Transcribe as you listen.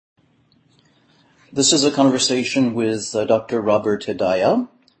This is a conversation with Dr. Robert Hedaya.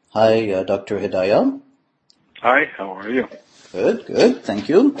 Hi, Dr. Hedaya. Hi, how are you? Good, thank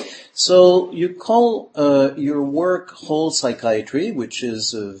you. So you call your work whole psychiatry, which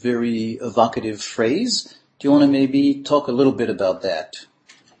is a very evocative phrase. Do you want to maybe talk a little bit about that?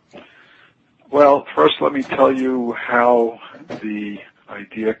 Well, first let me tell you how the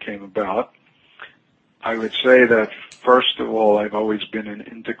idea came about. I would say that, first of all, I've always been an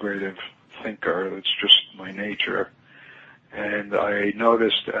integrative thinker. It's just my nature. And I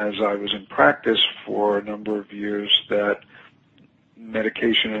noticed as I was in practice for a number of years that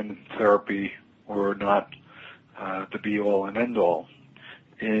medication and therapy were not the be-all and end-all.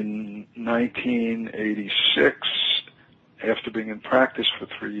 In 1986, after being in practice for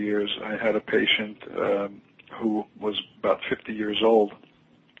 3 years, I had a patient who was about 50 years old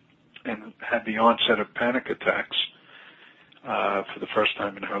and had the onset of panic attacks for the first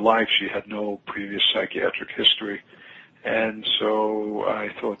time in her life. She had no previous psychiatric history. And so I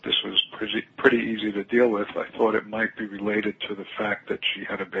thought this was pretty easy to deal with. I thought it might be related to the fact that she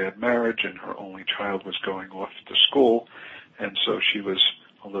had a bad marriage and her only child was going off to school. And so she was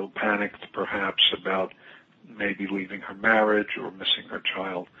a little panicked perhaps about maybe leaving her marriage or missing her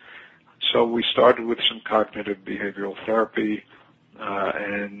child. So we started with some cognitive behavioral therapy,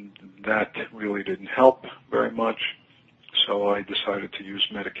 and that really didn't help very much. So I decided to use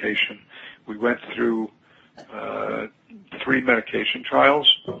medication. We went through 3 medication trials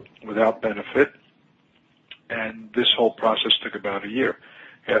without benefit, and this whole process took about a year.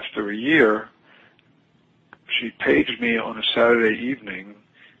 After a year, she paged me on a Saturday evening,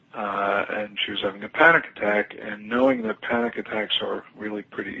 and she was having a panic attack, and knowing that panic attacks are really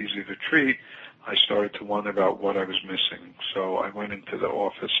pretty easy to treat, I started to wonder about what I was missing. So I went into the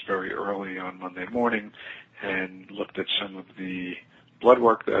office very early on Monday morning and looked at some of the blood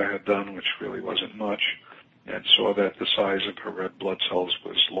work that I had done, which really wasn't much, and saw that the size of her red blood cells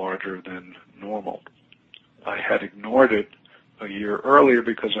was larger than normal. I had ignored it a year earlier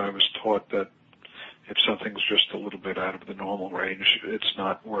because I was taught that if something's just a little bit out of the normal range, it's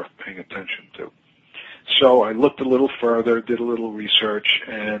not worth paying attention to. So I looked a little further, did a little research,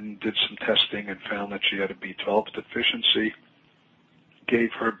 and did some testing and found that she had a B12 deficiency.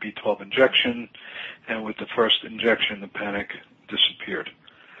 Gave her a B12 injection, and with the first injection, the panic disappeared.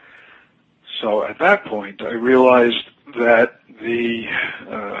 So at that point, I realized that the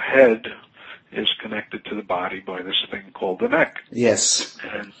head is connected to the body by this thing called the neck. Yes.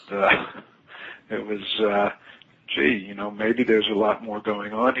 And it was, maybe there's a lot more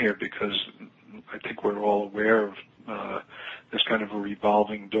going on here, because I think we're all aware of this kind of a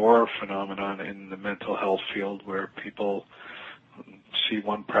revolving door phenomenon in the mental health field, where people see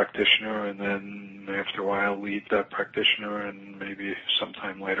one practitioner and then after a while leave that practitioner and maybe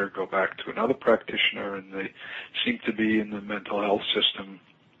sometime later go back to another practitioner, and they seem to be in the mental health system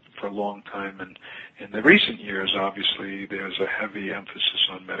for a long time. And in the recent years, obviously, there's a heavy emphasis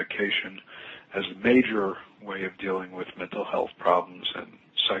on medication as a major way of dealing with mental health problems, and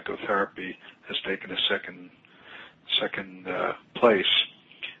psychotherapy has taken a second place.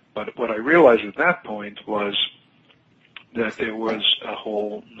 But what I realized at that point was that there was a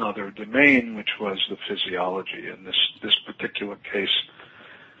whole other domain, which was the physiology, and this particular case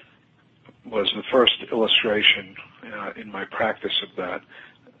was the first illustration in my practice of that.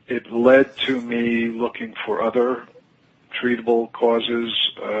 It led to me looking for other treatable causes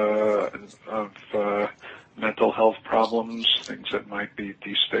of mental health problems, things that might be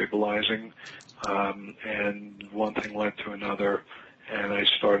destabilizing, and one thing led to another, and I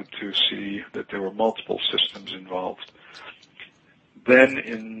started to see that there were multiple systems involved. Then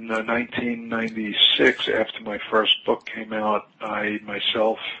in 1996, after my first book came out, I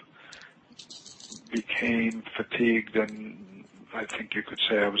myself became fatigued, and I think you could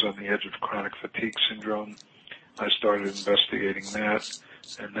say I was on the edge of chronic fatigue syndrome. I started investigating that,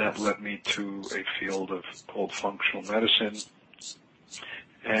 and that led me to a field called functional medicine.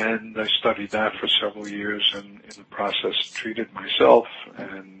 And I studied that for several years, and in the process treated myself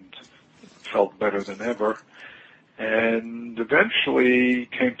and felt better than ever. And eventually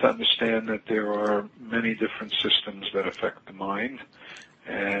came to understand that there are many different systems that affect the mind,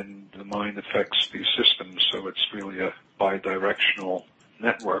 and the mind affects these systems, so it's really a bidirectional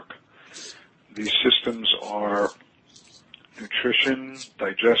network. These systems are nutrition,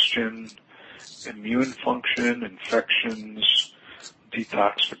 digestion, immune function, infections,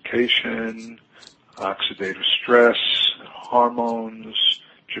 detoxification, oxidative stress, hormones,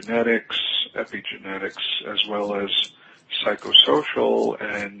 genetics, epigenetics, as well as psychosocial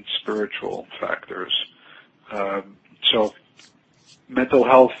and spiritual factors. So mental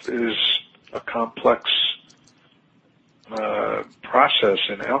health is a complex process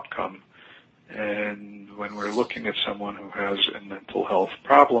and outcome. And when we're looking at someone who has a mental health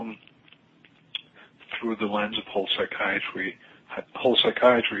problem through the lens of whole psychiatry,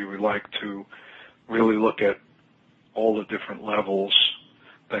 we like to really look at all the different levels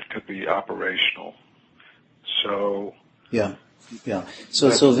that could be operational. So yeah.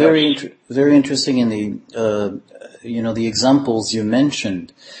 So very interesting in the the examples you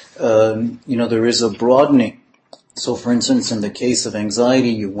mentioned. There is a broadening. So, for instance, in the case of anxiety,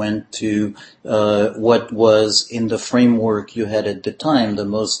 you went to what was in the framework you had at the time, the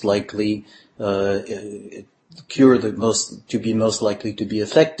most likely cure, to be most likely to be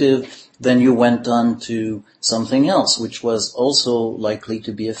effective. Then you went on to something else, which was also likely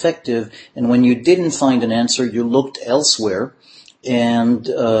to be effective. And when you didn't find an answer, you looked elsewhere and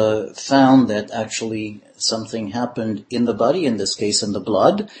found that actually something happened in the body, in this case in the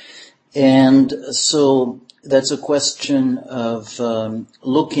blood. And so that's a question of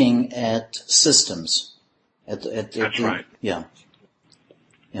looking at systems. That's right. Yeah.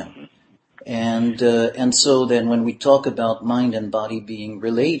 And so then when we talk about mind and body being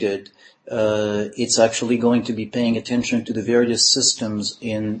related, it's actually going to be paying attention to the various systems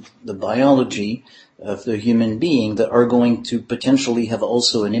in the biology of the human being that are going to potentially have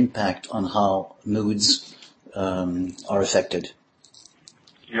also an impact on how moods are affected.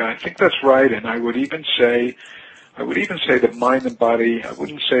 Yeah, I think that's right, and I would even say that mind and body, I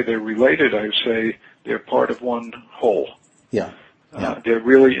wouldn't say they're related, I would say they're part of one whole. Yeah. They're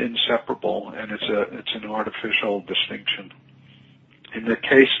really inseparable, and it's an artificial distinction. In the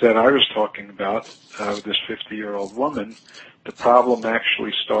case that I was talking about, this 50-year-old woman, the problem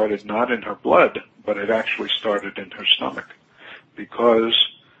actually started not in her blood, but it actually started in her stomach, because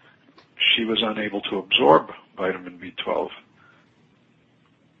she was unable to absorb vitamin B12.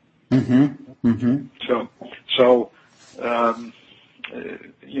 So,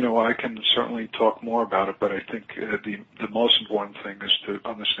 I can certainly talk more about it, but I think the most important thing is to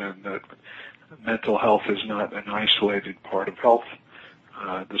understand that mental health is not an isolated part of health.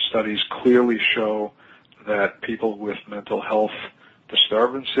 The studies clearly show that people with mental health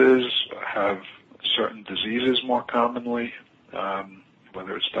disturbances have certain diseases more commonly,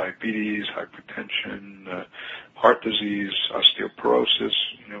 whether it's diabetes, hypertension, heart disease, osteoporosis,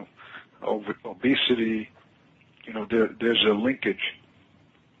 obesity. There's a linkage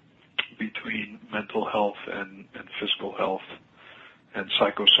between mental health and physical health and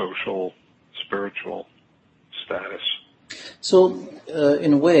psychosocial, spiritual status. So,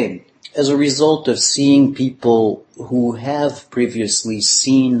 in a way, as a result of seeing people who have previously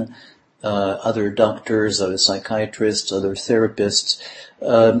seen other doctors, other psychiatrists, other therapists,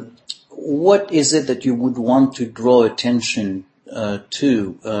 what is it that you would want to draw attention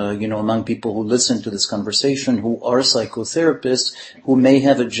to, among people who listen to this conversation, who are psychotherapists, who may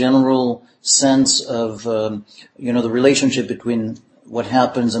have a general sense of, the relationship between what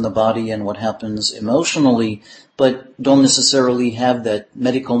happens in the body and what happens emotionally, but don't necessarily have that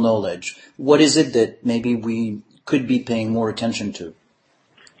medical knowledge? What is it that maybe we could be paying more attention to?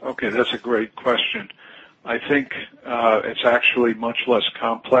 Okay, that's a great question. I think it's actually much less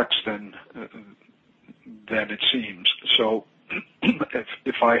complex than it seems. So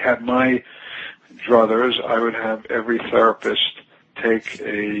if I had my druthers, I would have every therapist take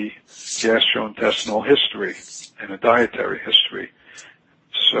a gastrointestinal history and a dietary history.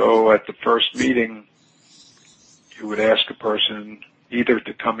 So at the first meeting, you would ask a person either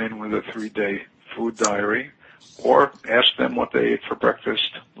to come in with a 3-day food diary or ask them what they ate for breakfast,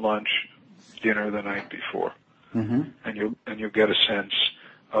 lunch, dinner the night before. Mm-hmm. And you'll get a sense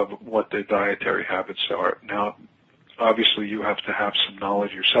of what their dietary habits are. Now, obviously you have to have some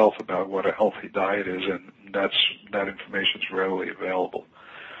knowledge yourself about what a healthy diet is, and that information is readily available.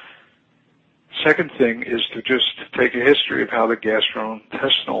 Second thing is to just take a history of how the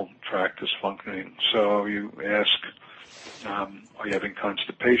gastrointestinal tract is functioning. So you ask, are you having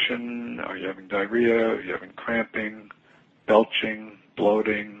constipation? Are you having diarrhea? Are you having cramping, belching,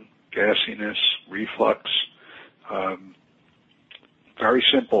 bloating, gassiness, reflux? Very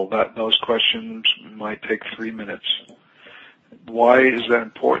simple. Those questions might take 3 minutes. Why is that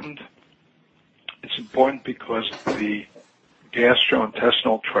important? It's important because the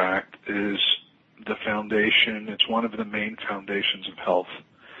gastrointestinal tract is the foundation. It's one of the main foundations of health.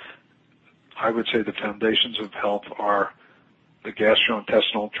 I would say the foundations of health are the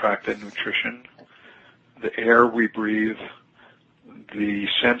gastrointestinal tract and nutrition, the air we breathe, the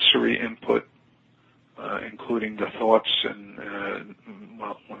sensory input, including the thoughts and,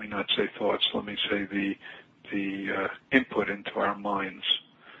 let me not say thoughts, let me say the input into our minds,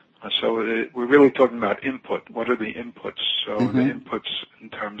 We're really talking about input. What are the inputs? So Mm-hmm. the inputs in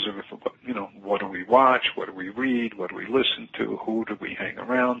terms of, what do we watch? What do we read? What do we listen to? Who do we hang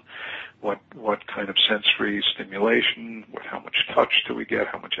around? What kind of sensory stimulation? How much touch do we get?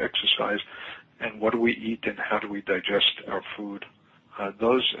 How much exercise? And what do we eat? And how do we digest our food?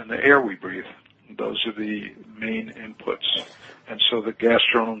 Those and the air we breathe. Those are the main inputs. And so the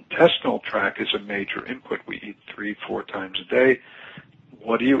gastrointestinal tract is a major input. We eat 3-4 times a day.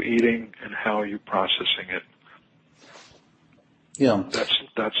 What are you eating and how are you processing it? Yeah.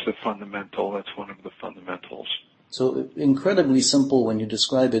 That's the fundamental. That's one of the fundamentals. So incredibly simple when you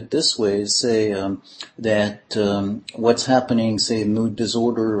describe it this way, say that what's happening, say mood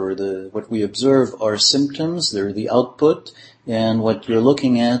disorder or what we observe are symptoms, they're the output, and what you're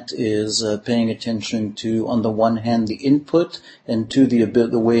looking at is paying attention to, on the one hand, the input, and to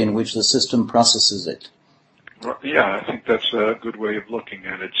the way in which the system processes it. Yeah, I think that's a good way of looking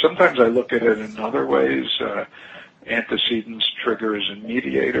at it. Sometimes I look at it in other ways, antecedents, triggers, and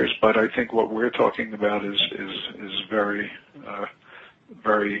mediators, but I think what we're talking about is very,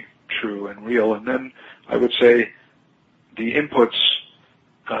 very true and real. And then I would say the inputs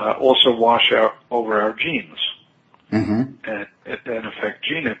also wash out over our genes. Mm-hmm. And affect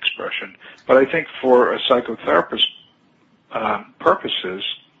gene expression. But I think for a psychotherapist purposes,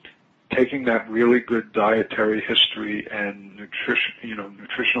 taking that really good dietary history and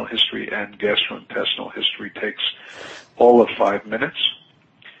nutritional history and gastrointestinal history takes all of 5 minutes.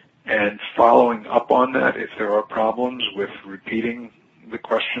 And following up on that, if there are problems with repeating the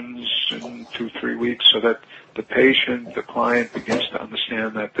questions in 2-3 weeks, so that the patient, the client begins to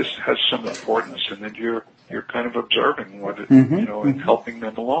understand that this has some importance, and then you're kind of observing what it, and helping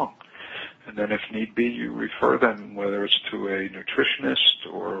them along. And then if need be, you refer them, whether it's to a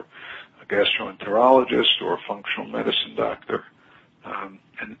nutritionist or a gastroenterologist or a functional medicine doctor.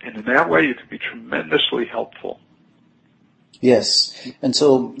 And in that way, you can be tremendously helpful. Yes. And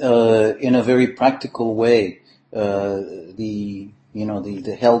so, in a very practical way, the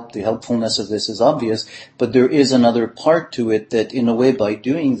helpfulness of this is obvious, but there is another part to it that, in a way, by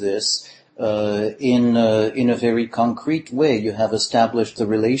doing this, in a very concrete way, you have established the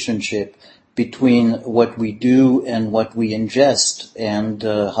relationship between what we do and what we ingest and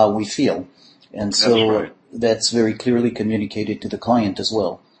how we feel. And so that's right. That's very clearly communicated to the client as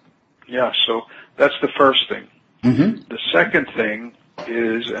well. Yeah, so that's the first thing. Mm-hmm. The second thing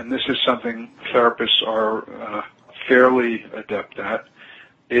is, and this is something therapists are fairly adept at,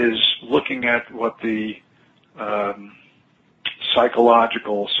 is looking at what the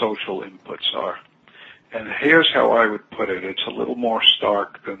psychological, social inputs are. And here's how I would put it. It's a little more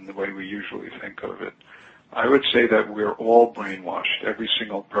stark than the way we usually think of it. I would say that we're all brainwashed. Every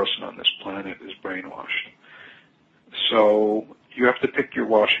single person on this planet is brainwashed. So you have to pick your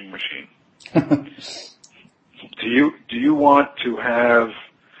washing machine. Do you want to have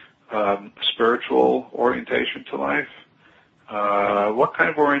spiritual orientation to life? What kind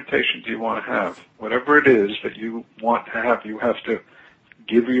of orientation do you want to have? Whatever it is that you want to have, you have to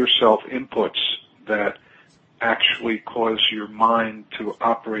give yourself inputs that actually cause your mind to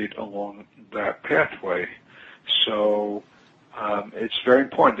operate along that pathway. So it's very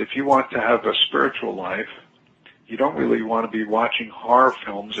important. If you want to have a spiritual life, you don't really want to be watching horror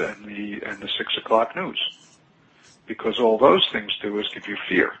films and the 6 o'clock news, because all those things do is give you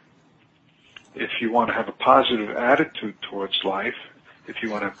fear. If you want to have a positive attitude towards life, if you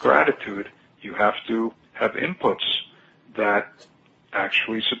want to have gratitude, you have to have inputs that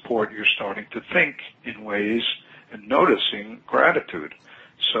actually support your starting to think in ways and noticing gratitude.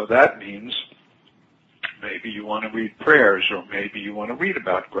 So that means maybe you want to read prayers, or maybe you want to read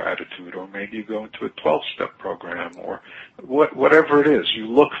about gratitude, or maybe you go into a 12-step program, or whatever it is. You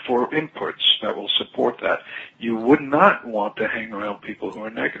look for inputs that will support that. You would not want to hang around people who are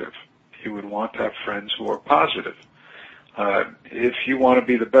negative. You would want to have friends who are positive. If you want to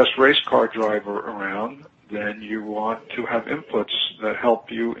be the best race car driver around, then you want to have inputs that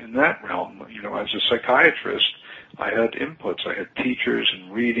help you in that realm. As a psychiatrist, I had inputs. I had teachers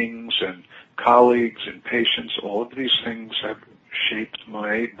and readings and colleagues and patients. All of these things have shaped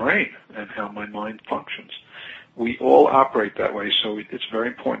my brain and how my mind functions. We all operate that way, so it's very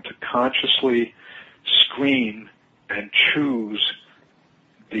important to consciously screen and choose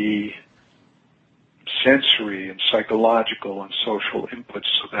the sensory and psychological and social inputs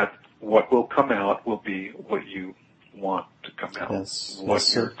so that what will come out will be what you want to come out,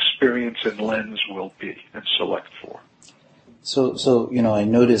 what your experience and lens will be and select for. So I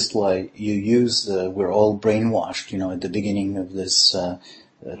noticed why you use the "we're all brainwashed," at the beginning of this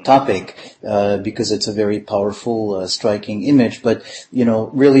topic, because it's a very powerful, striking image. But,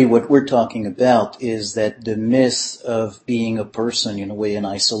 really what we're talking about is that the myth of being a person in a way in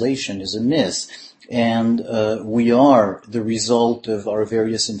isolation is a myth. And we are the result of our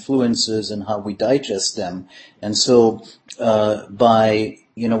various influences and how we digest them. And so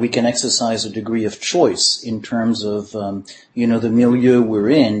we can exercise a degree of choice in terms of, the milieu we're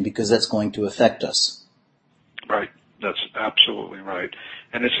in, because that's going to affect us. Right. That's absolutely right.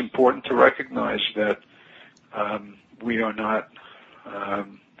 And it's important to recognize that we are not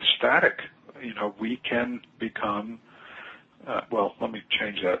static. We can become, let me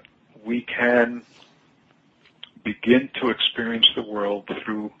change that. We can begin to experience the world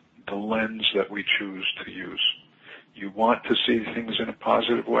through the lens that we choose to use. You want to see things in a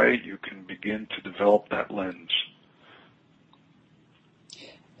positive way, you can begin to develop that lens.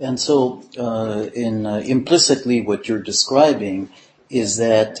 And so, implicitly what you're describing is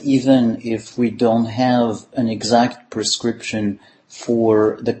that even if we don't have an exact prescription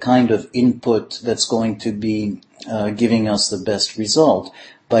for the kind of input that's going to be giving us the best result,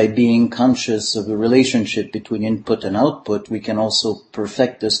 by being conscious of the relationship between input and output, we can also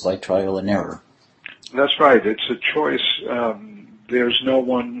perfect this by trial and error. That's right. It's a choice. There's no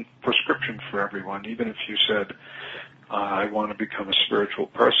one prescription for everyone. Even if you said, I want to become a spiritual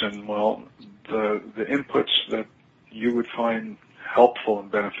person, well, the inputs that you would find helpful and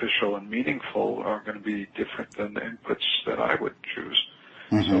beneficial and meaningful are going to be different than the inputs that I would choose.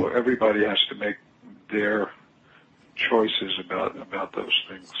 Mm-hmm. So everybody has to make their choices about those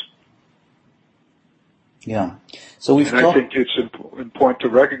things. Yeah. So I think it's important to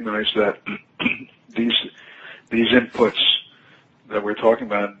recognize that these inputs that we're talking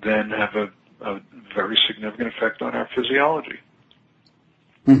about then have a very significant effect on our physiology.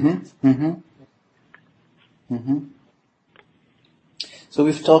 Mm-hmm. Mm-hmm. Mm-hmm. So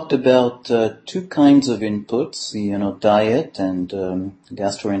we've talked about two kinds of inputs, the diet and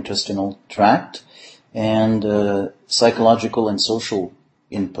gastrointestinal tract, and psychological and social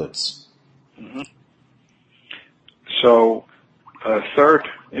inputs. Mm-hmm. So a third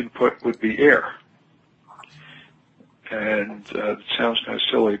input would be air. And it sounds kind of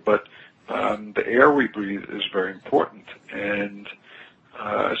silly, but the air we breathe is very important. And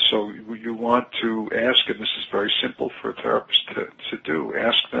so you want to ask, and this is very simple for a therapist to do,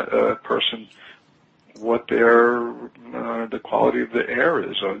 ask a person what the quality of the air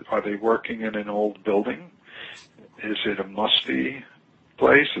is. Are they working in an old building? Is it a musty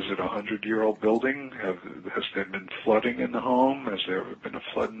place? Is it a 100-year-old building? Has there been flooding in the home? Has there ever been a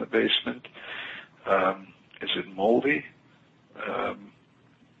flood in the basement? Is it moldy?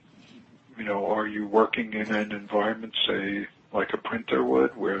 Are you working in an environment, say, like a printer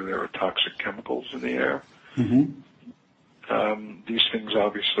would, where there are toxic chemicals in the air? Mm-hmm. These things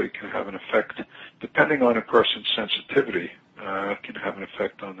obviously can have an effect, depending on a person's sensitivity, can have an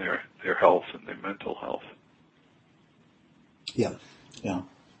effect on their health and their mental health. Yeah. Yeah,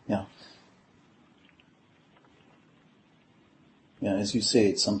 as you say,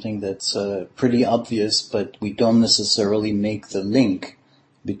 it's something that's pretty obvious, but we don't necessarily make the link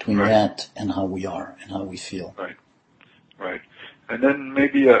between that and how we are and how we feel. Right. And then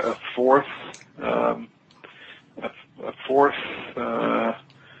maybe a fourth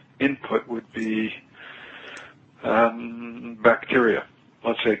input would be bacteria.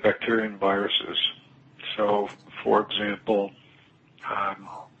 Let's say bacteria and viruses. So, for example,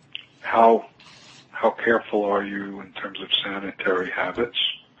 how careful are you in terms of sanitary habits?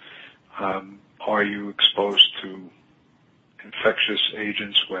 Are you exposed to infectious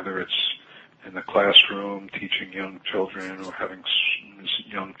agents, whether it's in the classroom, teaching young children, or having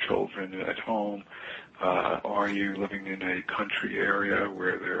young children at home? Are you living in a country area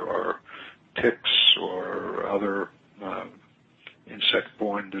where there are ticks or other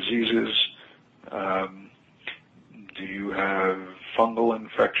insect-borne diseases? Do you have fungal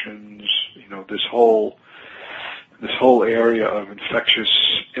infections? This whole area of infectious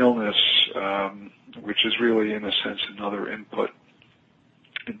illness, which is really, in a sense, another input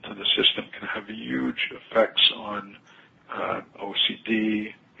into the system, can have huge effects on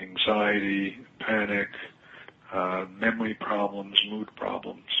OCD, anxiety, panic, memory problems, mood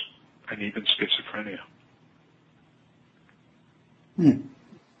problems, and even schizophrenia.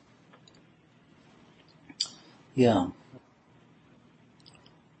 Yeah.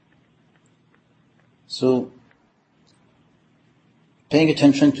 So, paying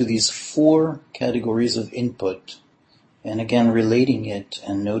attention to these four categories of input, and again relating it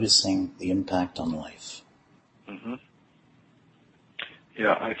and noticing the impact on life. Mm-hmm.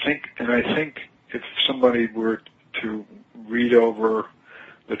 Yeah, I think if somebody were to read over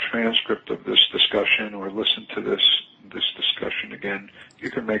the transcript of this discussion or listen to this discussion again, you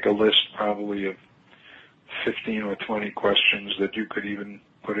can make a list probably of 15 or 20 questions that you could even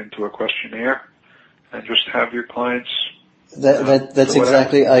put into a questionnaire and just have your clients. That's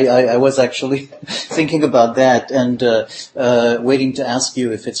exactly. I was actually thinking about that and waiting to ask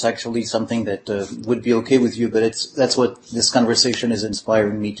you if it's actually something that would be okay with you. But that's what this conversation is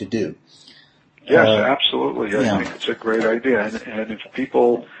inspiring me to do. Yes, absolutely. I think it's a great idea. And if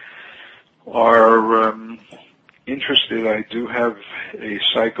people are interested, I do have a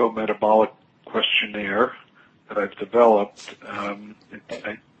psychometabolic questionnaire that I've developed. I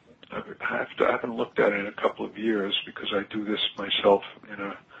haven't looked at it in a couple of years because I do this myself in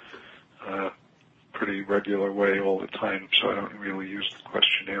a pretty regular way all the time, so I don't really use the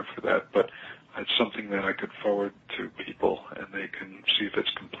questionnaire for that. But it's something that I could forward to people, and they can see if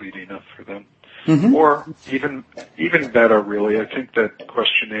it's complete enough for them. Mm-hmm. Or even better, really, I think that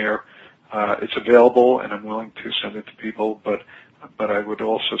questionnaire, it's available, and I'm willing to send it to people, but I would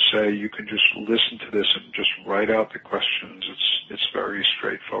also say you can just listen to this and just write out the questions. It's very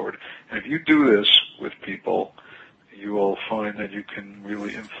straightforward. And if you do this with people, you will find that you can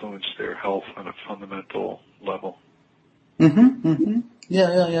really influence their health on a fundamental level. Mm-hmm, mm-hmm.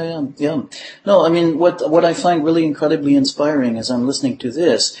 Yeah. No, I mean, what I find really incredibly inspiring as I'm listening to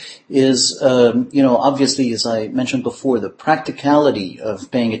this is, obviously, as I mentioned before, the practicality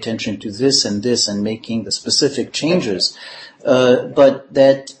of paying attention to this and making the specific changes. But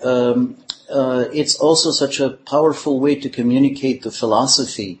that, it's also such a powerful way to communicate the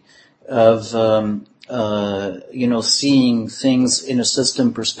philosophy of, seeing things in a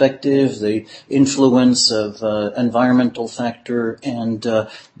system perspective, the influence of environmental factor and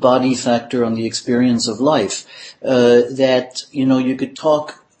body factor on the experience of life. That, you could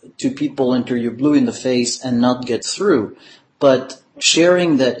talk to people until you're blue in the face and not get through. But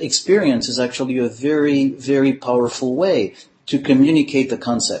sharing that experience is actually a very, very powerful way to communicate the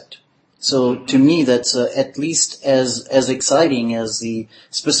concept. So to me, that's at least as exciting as the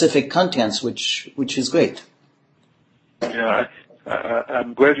specific contents, which is great. Yeah,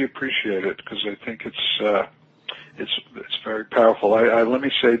 I'm glad you appreciate it because I think it's very powerful. Let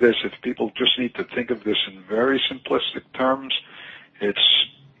me say this: if people just need to think of this in very simplistic terms, it's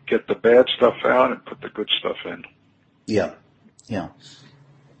get the bad stuff out and put the good stuff in. Yeah.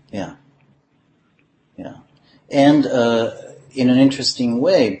 And in an interesting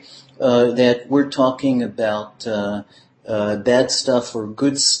way. That we're talking about bad stuff or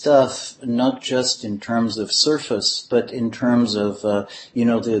good stuff, not just in terms of surface, but in terms of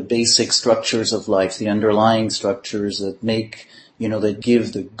the basic structures of life, the underlying structures that make that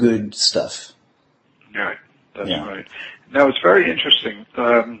give the good stuff. Right, that's right. Now it's very interesting.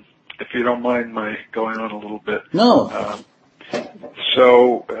 If you don't mind my going on a little bit. No.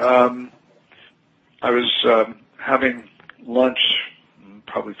 I was having lunch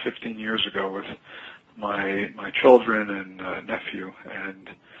probably 15 years ago with my children and nephew, and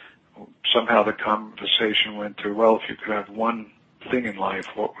somehow the conversation went to, well, if you could have one thing in life,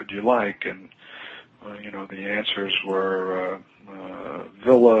 what would you like? And the answers were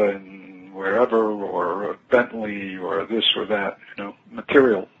villa and wherever, or Bentley, or this or that,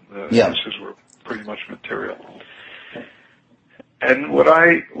 material. The answers were pretty much material. And what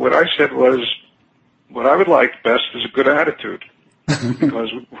I said was, what I would like best is a good attitude.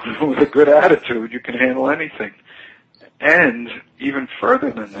 Because with a good attitude, you can handle anything. And even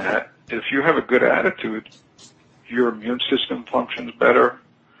further than that, if you have a good attitude, your immune system functions better,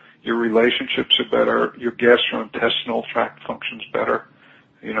 your relationships are better, your gastrointestinal tract functions better,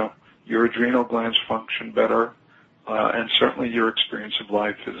 your adrenal glands function better, and certainly your experience of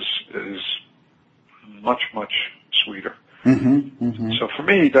life is much, much sweeter. Mm-hmm, mm-hmm. So for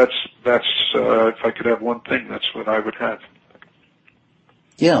me, that's if I could have one thing, that's what I would have.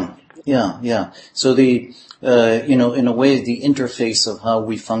 Yeah. So the, in a way, the interface of how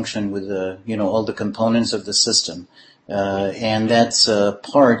we function with all the components of the system. And that's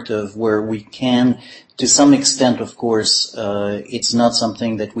part of where we can, to some extent, of course, it's not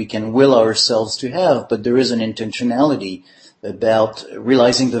something that we can will ourselves to have, but there is an intentionality about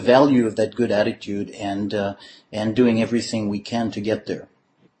realizing the value of that good attitude and doing everything we can to get there.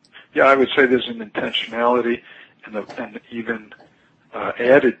 Yeah, I would say there's an intentionality and even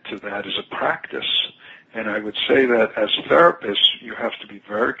added to that is a practice. And I would say that as therapists, you have to be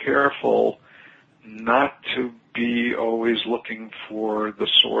very careful not to be always looking for the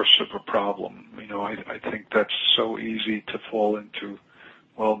source of a problem. I think that's so easy to fall into,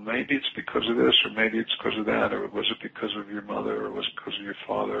 well, maybe it's because of this, or maybe it's because of that, or was it because of your mother, or was it because of your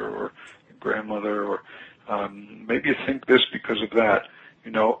father, or your grandmother, or maybe you think this because of that.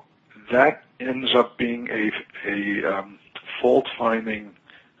 that ends up being a fault-finding,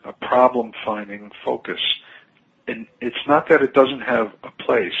 a problem-finding focus. And it's not that it doesn't have a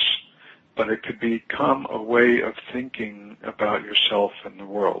place, but it could become a way of thinking about yourself and the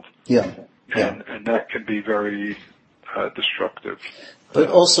world. Yeah. And that can be very destructive. But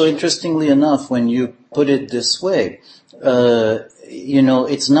also, interestingly enough, when you put it this way,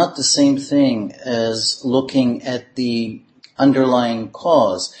 it's not the same thing as looking at the underlying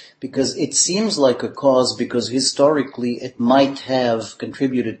cause, because it seems like a cause because historically it might have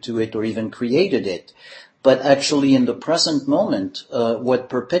contributed to it or even created it. But actually in the present moment, what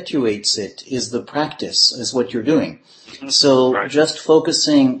perpetuates it is the practice, is what you're doing. So Right. just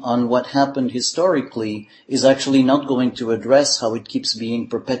focusing on what happened historically is actually not going to address how it keeps being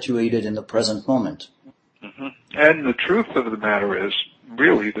perpetuated in the present moment. Mm-hmm. And the truth of the matter is,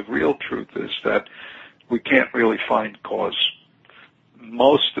 really, the real truth is that we can't really find cause.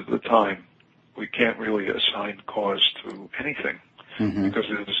 Most of the time, we can't really assign cause to anything, because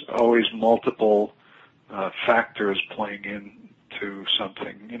there's always multiple factors playing into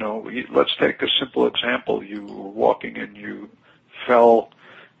something. Let's take a simple example. You were walking and you fell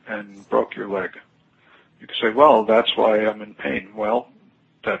and broke your leg. You could say, well, that's why I'm in pain. Well,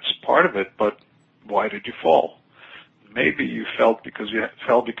 that's part of it, but why did you fall? Maybe you fell because you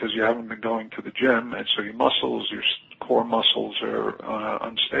haven't been going to the gym, and so your core muscles are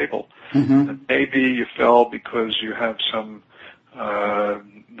unstable. And maybe you fell because you have some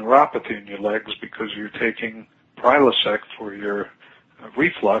neuropathy in your legs because you're taking Prilosec for your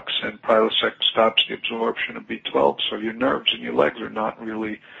reflux, and Prilosec stops the absorption of B12, so your nerves in your legs are not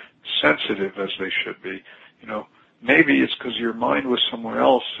really sensitive as they should be. Maybe it's because your mind was somewhere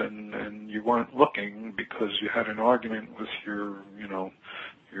else and you weren't looking because you had an argument with your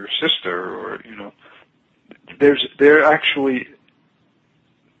sister, or, there actually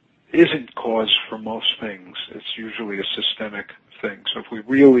isn't cause for most things. It's usually a systemic thing. So if we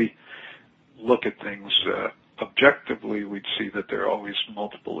really look at things objectively, we'd see that there are always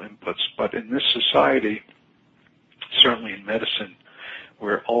multiple inputs. But in this society, certainly in medicine,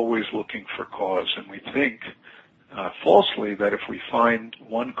 we're always looking for cause, and we think falsely that if we find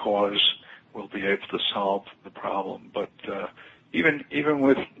one cause, we'll be able to solve the problem. But even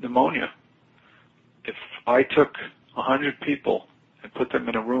with pneumonia, if I took 100 people and put them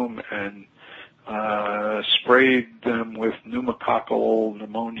in a room and sprayed them with pneumococcal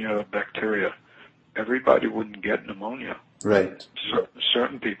pneumonia bacteria, everybody wouldn't get pneumonia. Right.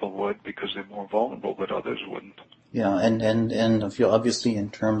 Certain people would because they're more vulnerable, but others wouldn't. Yeah, and if you're obviously in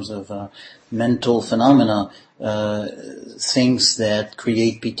terms of mental phenomena, things that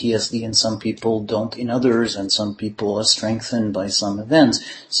create PTSD in some people don't in others, and some people are strengthened by some events.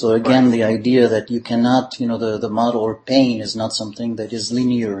 So again, Right. The idea that you cannot, the model or pain is not something that is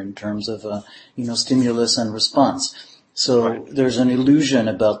linear in terms of, stimulus and response. So Right. There's an illusion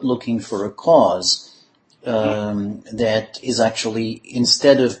about looking for a cause. That is actually,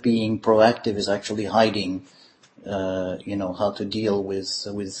 instead of being proactive, is actually hiding how to deal with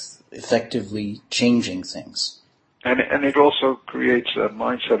effectively changing things. And it also creates a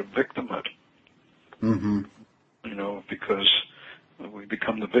mindset of victimhood. Because we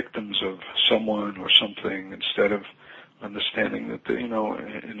become the victims of someone or something instead of understanding that,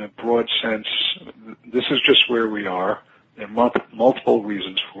 in a broad sense, this is just where we are. There are multiple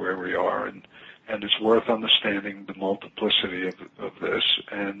reasons for where we are, and it's worth understanding the multiplicity of this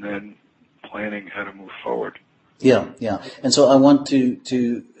and then planning how to move forward. Yeah. And so I want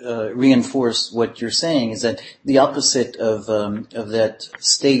to reinforce what you're saying is that the opposite of that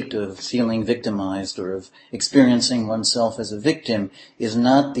state of feeling victimized or of experiencing oneself as a victim is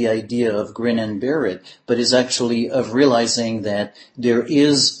not the idea of grin and bear it, but is actually of realizing that there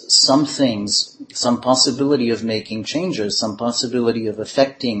is some things, some possibility of making changes, some possibility of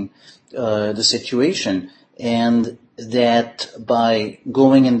affecting the situation, and that by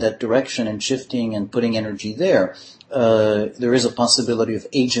going in that direction and shifting and putting energy there, there is a possibility of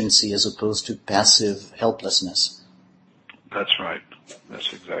agency as opposed to passive helplessness. That's right.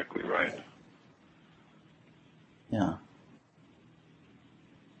 That's exactly right. Yeah.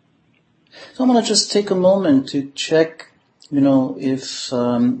 So I'm going to just take a moment to check, if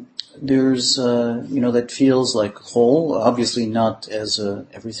there's, that feels like whole, obviously not as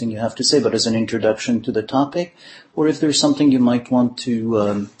everything you have to say, but as an introduction to the topic, or if there's something you might want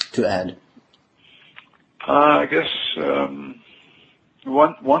to add. I guess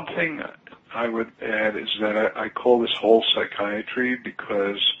one thing I would add is that I call this whole psychiatry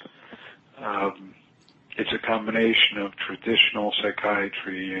because it's a combination of traditional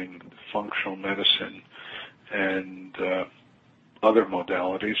psychiatry and functional medicine, and other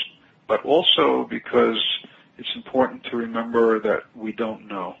modalities, but also because it's important to remember that we don't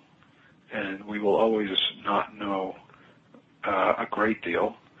know, and we will always not know a great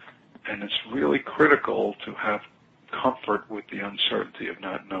deal, and it's really critical to have comfort with the uncertainty of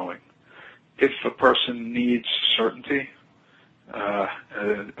not knowing. If a person needs certainty, a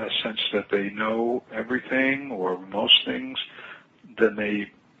sense that they know everything or most things, then they,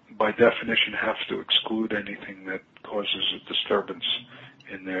 by definition, have to exclude anything that causes a disturbance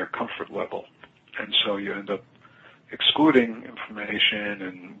in their comfort level. And so you end up excluding information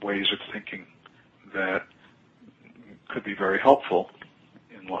and ways of thinking that could be very helpful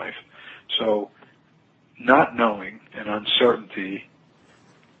in life. So not knowing and uncertainty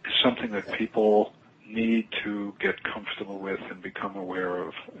is something that people need to get comfortable with and become aware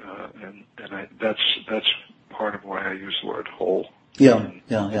of, that's part of why I use the word whole. Yeah.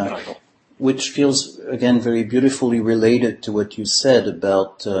 Which feels, again, very beautifully related to what you said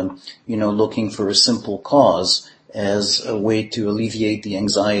about, looking for a simple cause as a way to alleviate the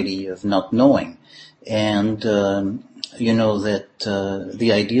anxiety of not knowing. And, that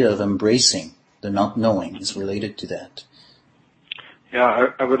the idea of embracing the not knowing is related to that.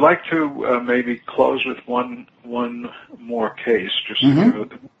 Yeah, I would like to maybe close with one more case, just to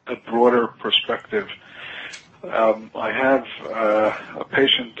give a broader perspective. I have a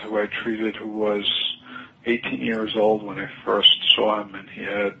patient who I treated who was 18 years old when I first saw him, and he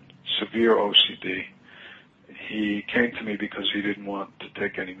had severe OCD. He came to me because he didn't want to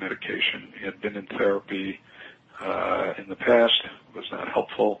take any medication. He had been in therapy in the past, was not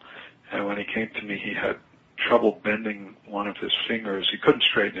helpful, and when he came to me, he had trouble bending one of his fingers. He couldn't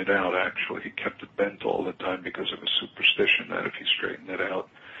straighten it out, actually. He kept it bent all the time because of a superstition that if he straightened it out,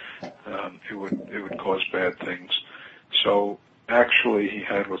 it would cause bad things. So actually he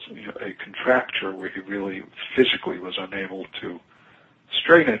had a contracture where he really physically was unable to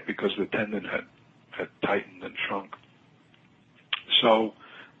straighten it because the tendon had tightened and shrunk. So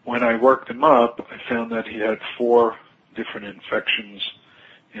when I worked him up, I found that he had 4 different infections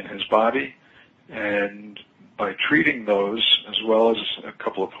in his body, and by treating those, as well as a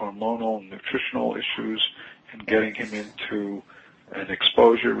couple of hormonal and nutritional issues, and getting him into an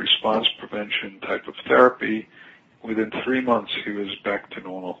exposure response prevention type of therapy, within 3 months he was back to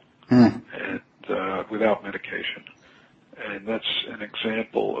normal, and without medication. And that's an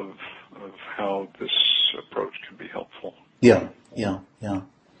example of how this approach can be helpful. Yeah.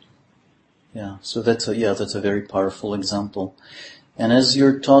 So that's a very powerful example. And as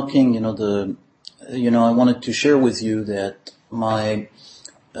you're talking, I wanted to share with you that my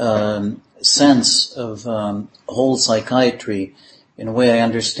sense of whole psychiatry, in a way I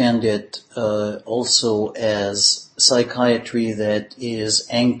understand it also as psychiatry that is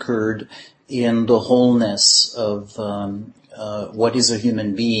anchored in the wholeness of what is a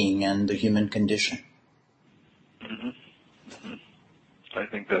human being and the human condition. I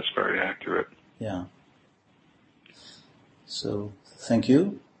think that's very accurate. Yeah. So, thank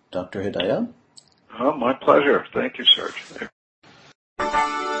you, Dr. Hedaya. Oh, my pleasure. Thank you, Serge.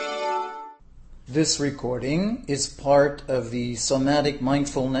 This recording is part of the Somatic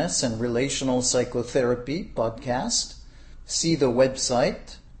Mindfulness and Relational Psychotherapy podcast. See the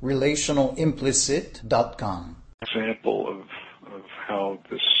website relationalimplicit.com. Example of how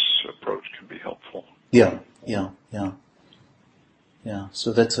this approach can be helpful. Yeah.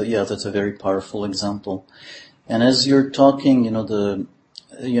 So that's a very powerful example. And as you're talking,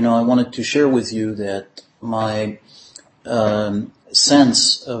 I wanted to share with you that my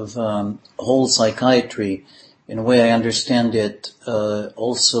sense of whole psychiatry, in a way I understand it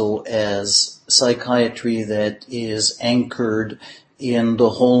also as psychiatry that is anchored in the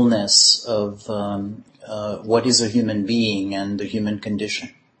wholeness of what is a human being and the human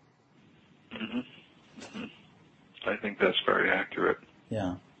condition. I think that's very accurate.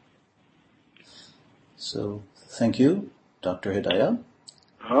 Yeah. So, thank you, Dr. Hedaya.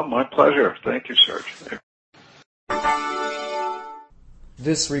 Oh, my pleasure. Thank you, Serge.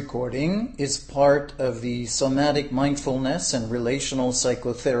 This recording is part of the Somatic Mindfulness and Relational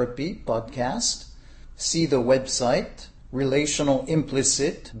Psychotherapy podcast. See the website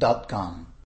relationalimplicit.com.